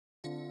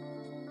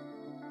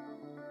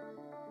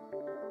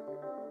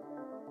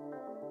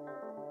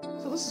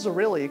So this is a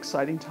really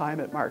exciting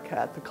time at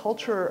Marquette. The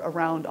culture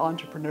around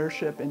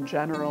entrepreneurship in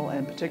general,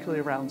 and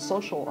particularly around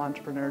social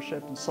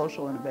entrepreneurship and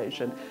social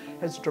innovation,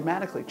 has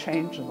dramatically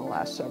changed in the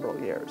last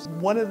several years.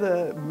 One of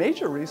the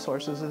major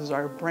resources is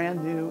our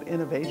brand new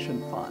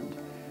Innovation Fund.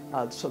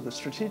 So the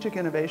Strategic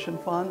Innovation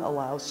Fund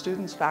allows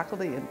students,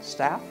 faculty, and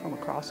staff from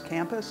across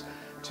campus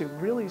to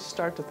really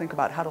start to think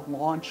about how to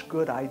launch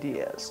good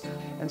ideas.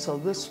 And so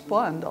this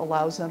fund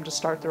allows them to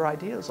start their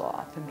ideas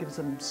off and gives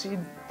them seed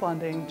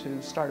funding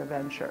to start a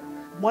venture.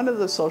 One of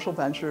the social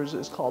ventures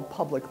is called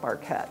Public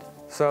Marquette.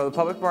 So the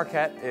Public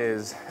Marquette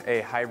is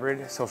a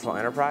hybrid social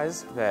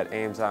enterprise that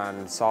aims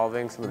on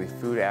solving some of the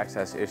food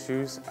access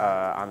issues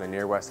on the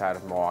near west side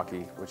of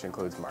Milwaukee, which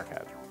includes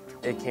Marquette.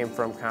 It came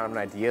from kind of an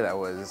idea that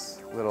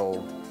was a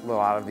little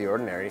out of the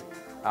ordinary,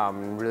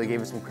 and really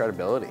gave it some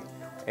credibility.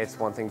 It's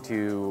one thing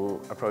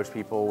to approach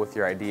people with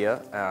your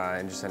idea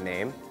and just a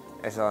name.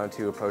 It's another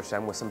to approach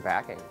them with some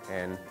backing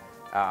and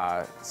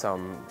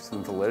some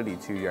validity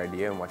to your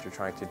idea and what you're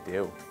trying to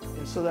do.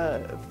 So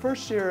the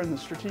first year in the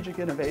Strategic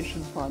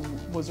Innovation Fund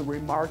was a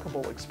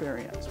remarkable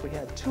experience. We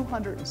had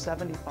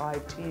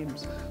 275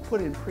 teams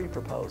put in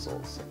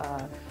pre-proposals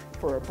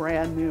for a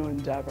brand new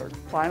endeavor.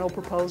 Final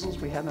proposals,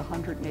 we had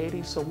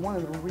 180, so one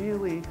of the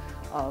really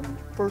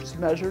first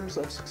measures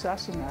of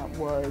success in that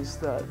was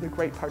the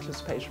great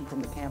participation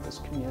from the campus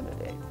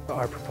community.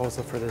 Our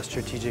proposal for the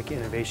Strategic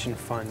Innovation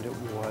Fund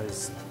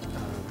was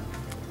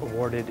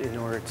awarded in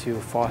order to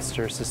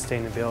foster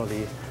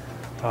sustainability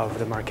of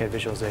the Marquette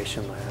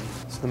Visualization Lab.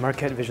 So the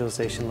Marquette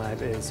Visualization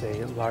Lab is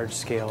a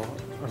large-scale,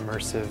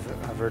 immersive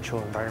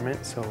virtual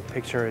environment. So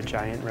picture a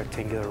giant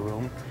rectangular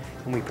room,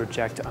 and we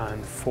project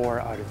on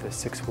 4 out of the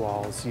 6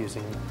 walls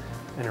using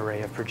an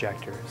array of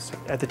projectors.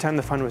 At the time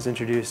the fund was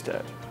introduced,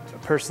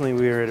 personally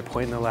we were at a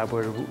point in the lab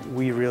where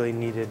we really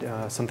needed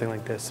something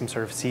like this, some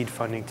sort of seed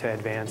funding to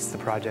advance the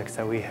projects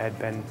that we had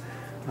been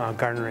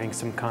garnering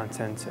some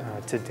content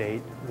to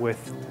date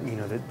with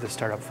the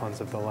startup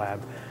funds of the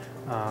lab.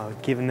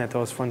 Given that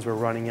those funds were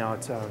running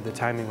out, the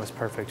timing was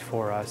perfect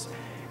for us,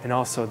 and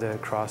also the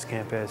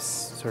cross-campus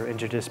sort of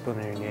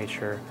interdisciplinary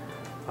nature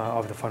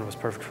of the fund was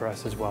perfect for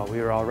us as well. We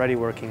were already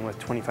working with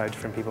 25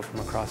 different people from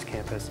across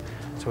campus,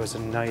 so it was a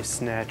nice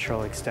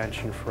natural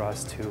extension for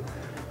us to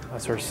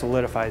sort of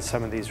solidify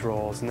some of these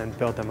roles and then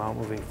build them out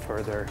moving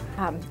further.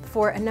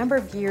 For a number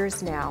of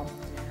years now,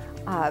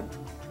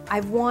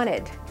 I've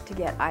wanted to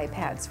get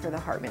iPads for the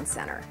Hartman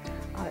Center.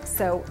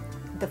 So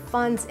the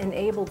funds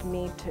enabled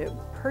me to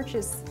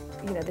purchase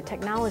the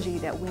technology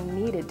that we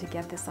needed to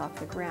get this off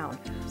the ground.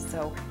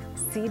 So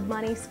seed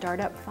money,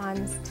 startup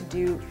funds to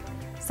do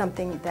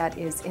something that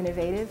is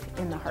innovative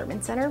in the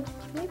Hartman Center,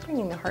 really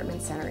bringing the Hartman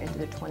Center into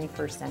the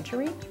 21st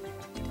century,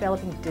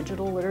 developing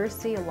digital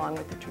literacy along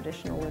with the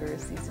traditional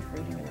literacies of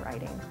reading and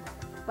writing.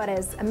 But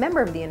as a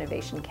member of the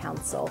Innovation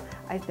Council,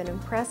 I've been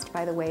impressed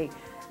by the way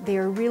they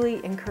are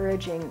really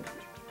encouraging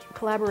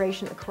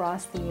collaboration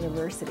across the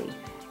university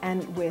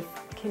and with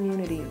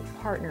community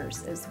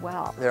partners as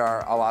well. There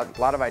are a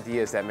lot of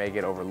ideas that may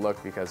get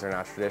overlooked because they're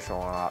not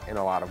traditional in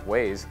a lot of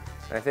ways.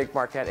 And I think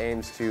Marquette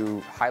aims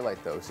to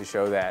highlight those, to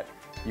show that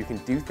you can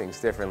do things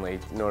differently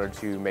in order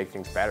to make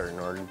things better, in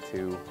order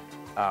to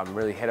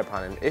really hit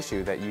upon an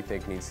issue that you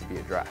think needs to be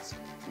addressed.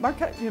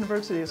 Marquette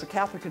University, as a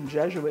Catholic and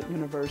Jesuit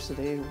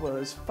university,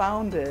 was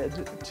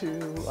founded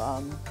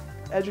to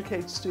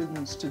educate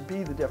students to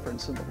be the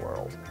difference in the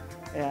world.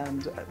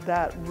 And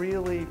that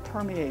really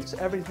permeates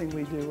everything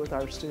we do with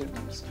our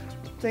students.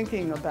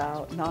 Thinking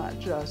about not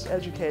just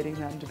educating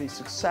them to be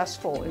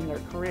successful in their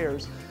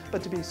careers,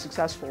 but to be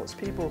successful as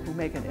people who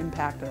make an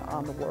impact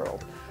on the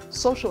world.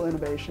 Social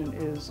innovation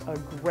is a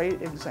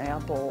great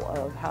example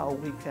of how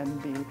we can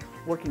be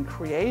working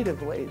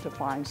creatively to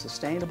find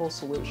sustainable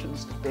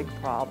solutions to big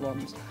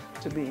problems,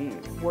 to be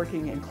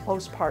working in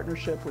close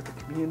partnership with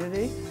the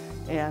community,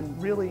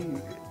 and really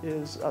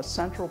is a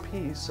central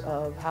piece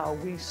of how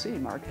we see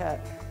Marquette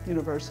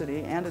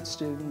University and its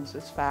students,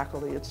 its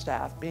faculty, its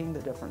staff being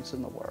the difference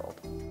in the world.